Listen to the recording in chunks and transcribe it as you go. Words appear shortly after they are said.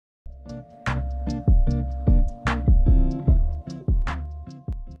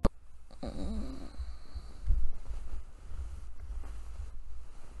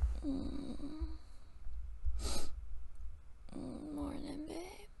Morning,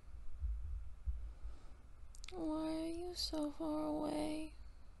 babe. Why are you so far away?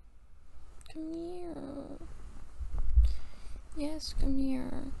 Come here. Yes, come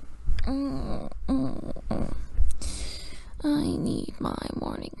here. I need my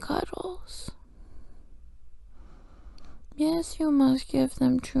morning cuddles. Yes, you must give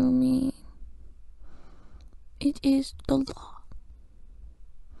them to me. It is the law.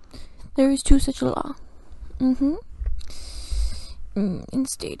 There is too such a law.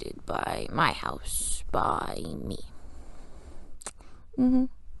 Instated by my house, by me. You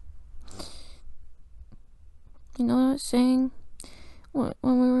know what I was saying? When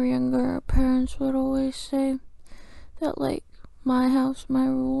we were younger, our parents would always say that, like, my house, my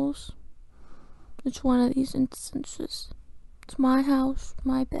rules. It's one of these instances. It's my house,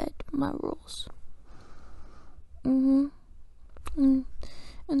 my bed, my rules. And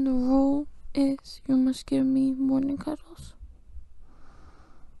the rule is you must give me morning cuddles.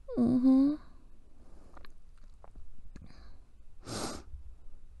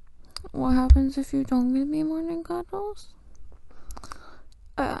 What happens if you don't give me morning cuddles?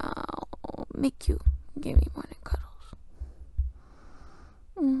 I'll make you give me morning cuddles.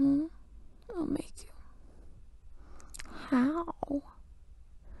 I'll make you. How?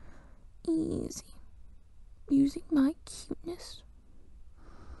 Easy. Using my cuteness.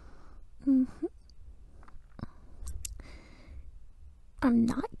 I'm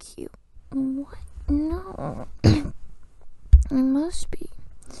not cute. What? No. I must be.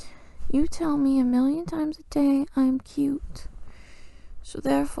 You tell me a million times a day I'm cute. So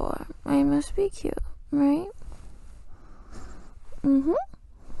therefore, I must be cute, right?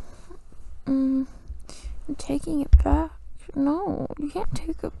 I'm taking it back. No, you can't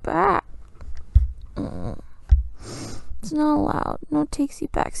take it back. It's not allowed. No takesy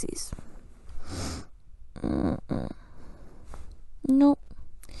backsies. Nope.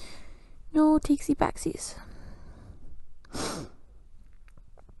 No takesy backsies.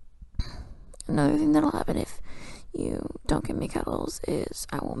 Another thing that'll happen if you don't give me cuddles is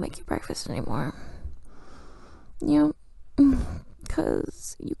I won't make you breakfast anymore. You know,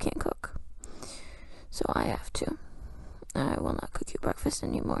 because you can't cook. So I have to. I will not cook you breakfast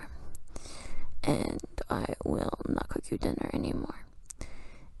anymore. And I will not cook you dinner anymore.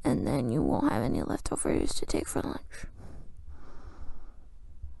 And then you won't have any leftovers to take for lunch.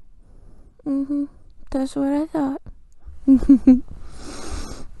 That's what I thought.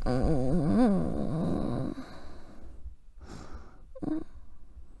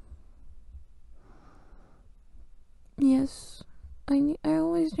 Yes, I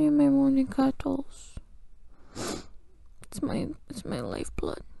always need my morning cuddles. It's my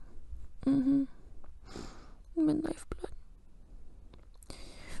lifeblood. My lifeblood.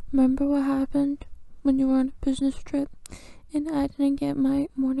 Remember what happened when you were on a business trip and I didn't get my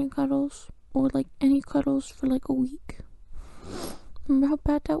morning cuddles or like any cuddles for like a week? Remember how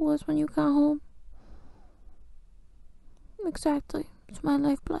bad that was when you got home? Exactly. It's my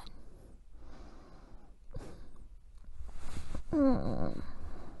lifeblood.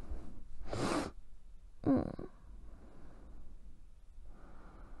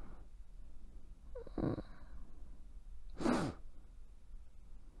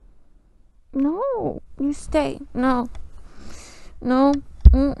 No, you stay. No. No.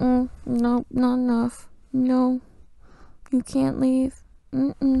 No, not enough. No. You can't leave.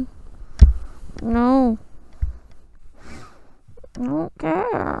 No. I don't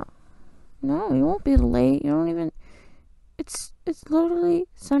care. No, you won't be late. You don't even... It's literally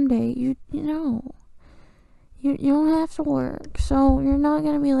Sunday. You know. You don't have to work, so you're not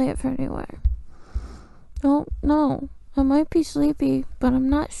gonna be late for anywhere. No. I might be sleepy, but I'm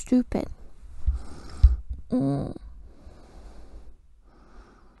not stupid. You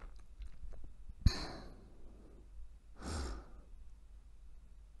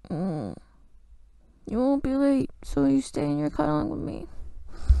won't be late, so you stay and you're cuddling with me.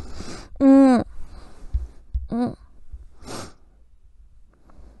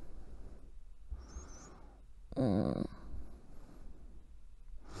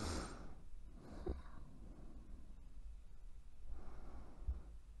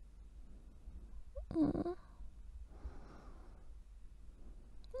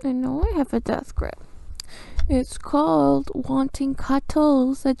 I know I have a death grip. It's called wanting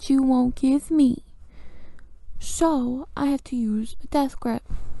cuddles that you won't give me. So, I have to use a death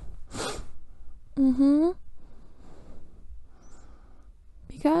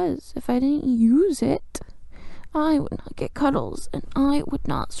because if I didn't use it, I would not get cuddles and I would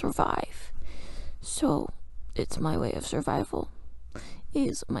not survive. So it's my way of survival,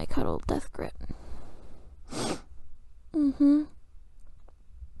 is my cuddle death grip.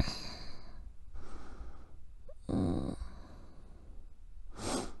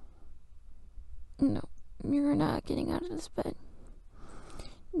 No, you're not getting out of this bed.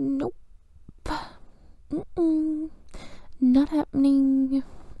 Nope. Not happening.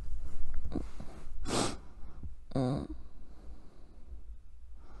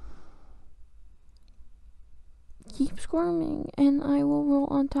 Keep squirming and I will roll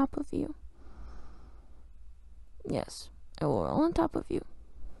on top of you. Yes, I will roll on top of you.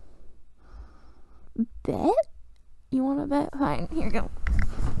 Bet? You want to bet? Fine, here you go.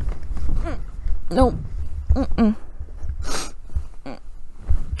 Nope.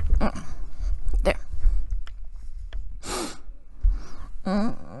 There.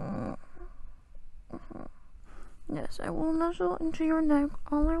 Yes, I will nuzzle into your neck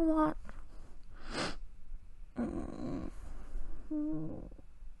all I want.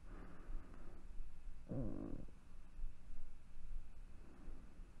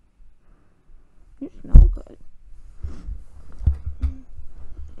 You smell good.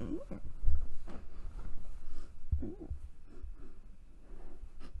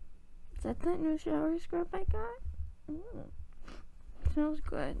 Is that new shower scrub I got? Smells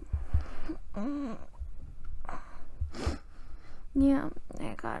good. Yeah,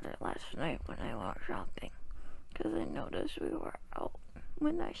 I got it last night when I went shopping. Because I noticed we were out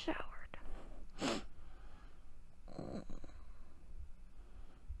when I showered.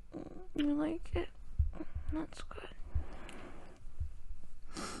 You like it? That's good.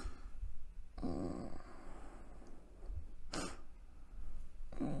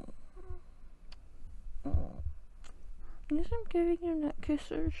 Yes, I'm giving you neck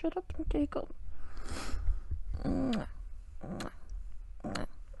kisses. Shut up and take them.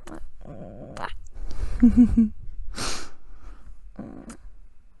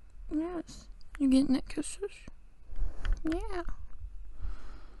 Yes, you get neck kisses. Yeah.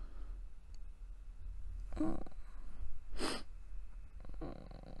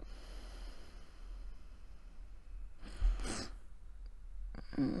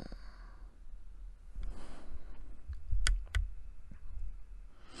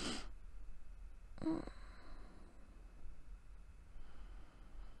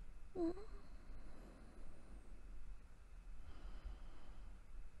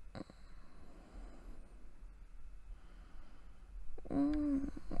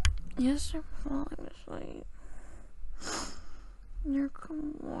 Yes, I'm falling asleep. You're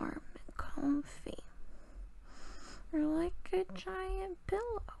warm and comfy. You're like a giant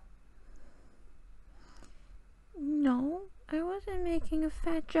pillow. No, I wasn't making a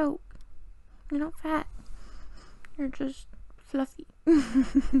fat joke. You're not fat. You're just fluffy.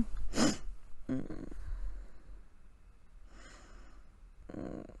 You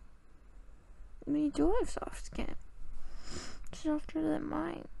do have soft skin. Softer than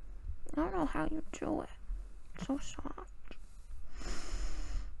mine. I don't know how you do it. It's so soft.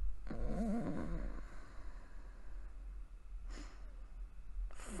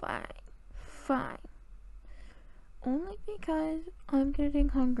 Fine. Only because I'm getting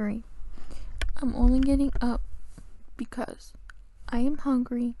hungry. I'm only getting up because I am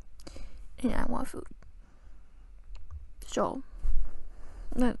hungry and I want food. So,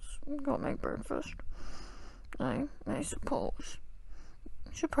 let's go make breakfast. I suppose.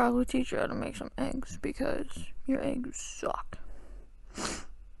 I should probably teach you how to make some eggs because your eggs suck.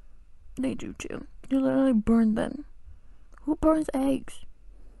 They do too. You literally burn them. Who burns eggs?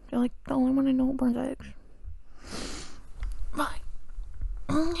 You're like the only one I know who burns eggs. Fine.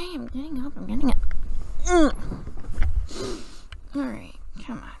 Okay, I'm getting up. Alright,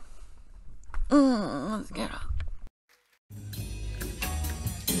 come on. Let's get up.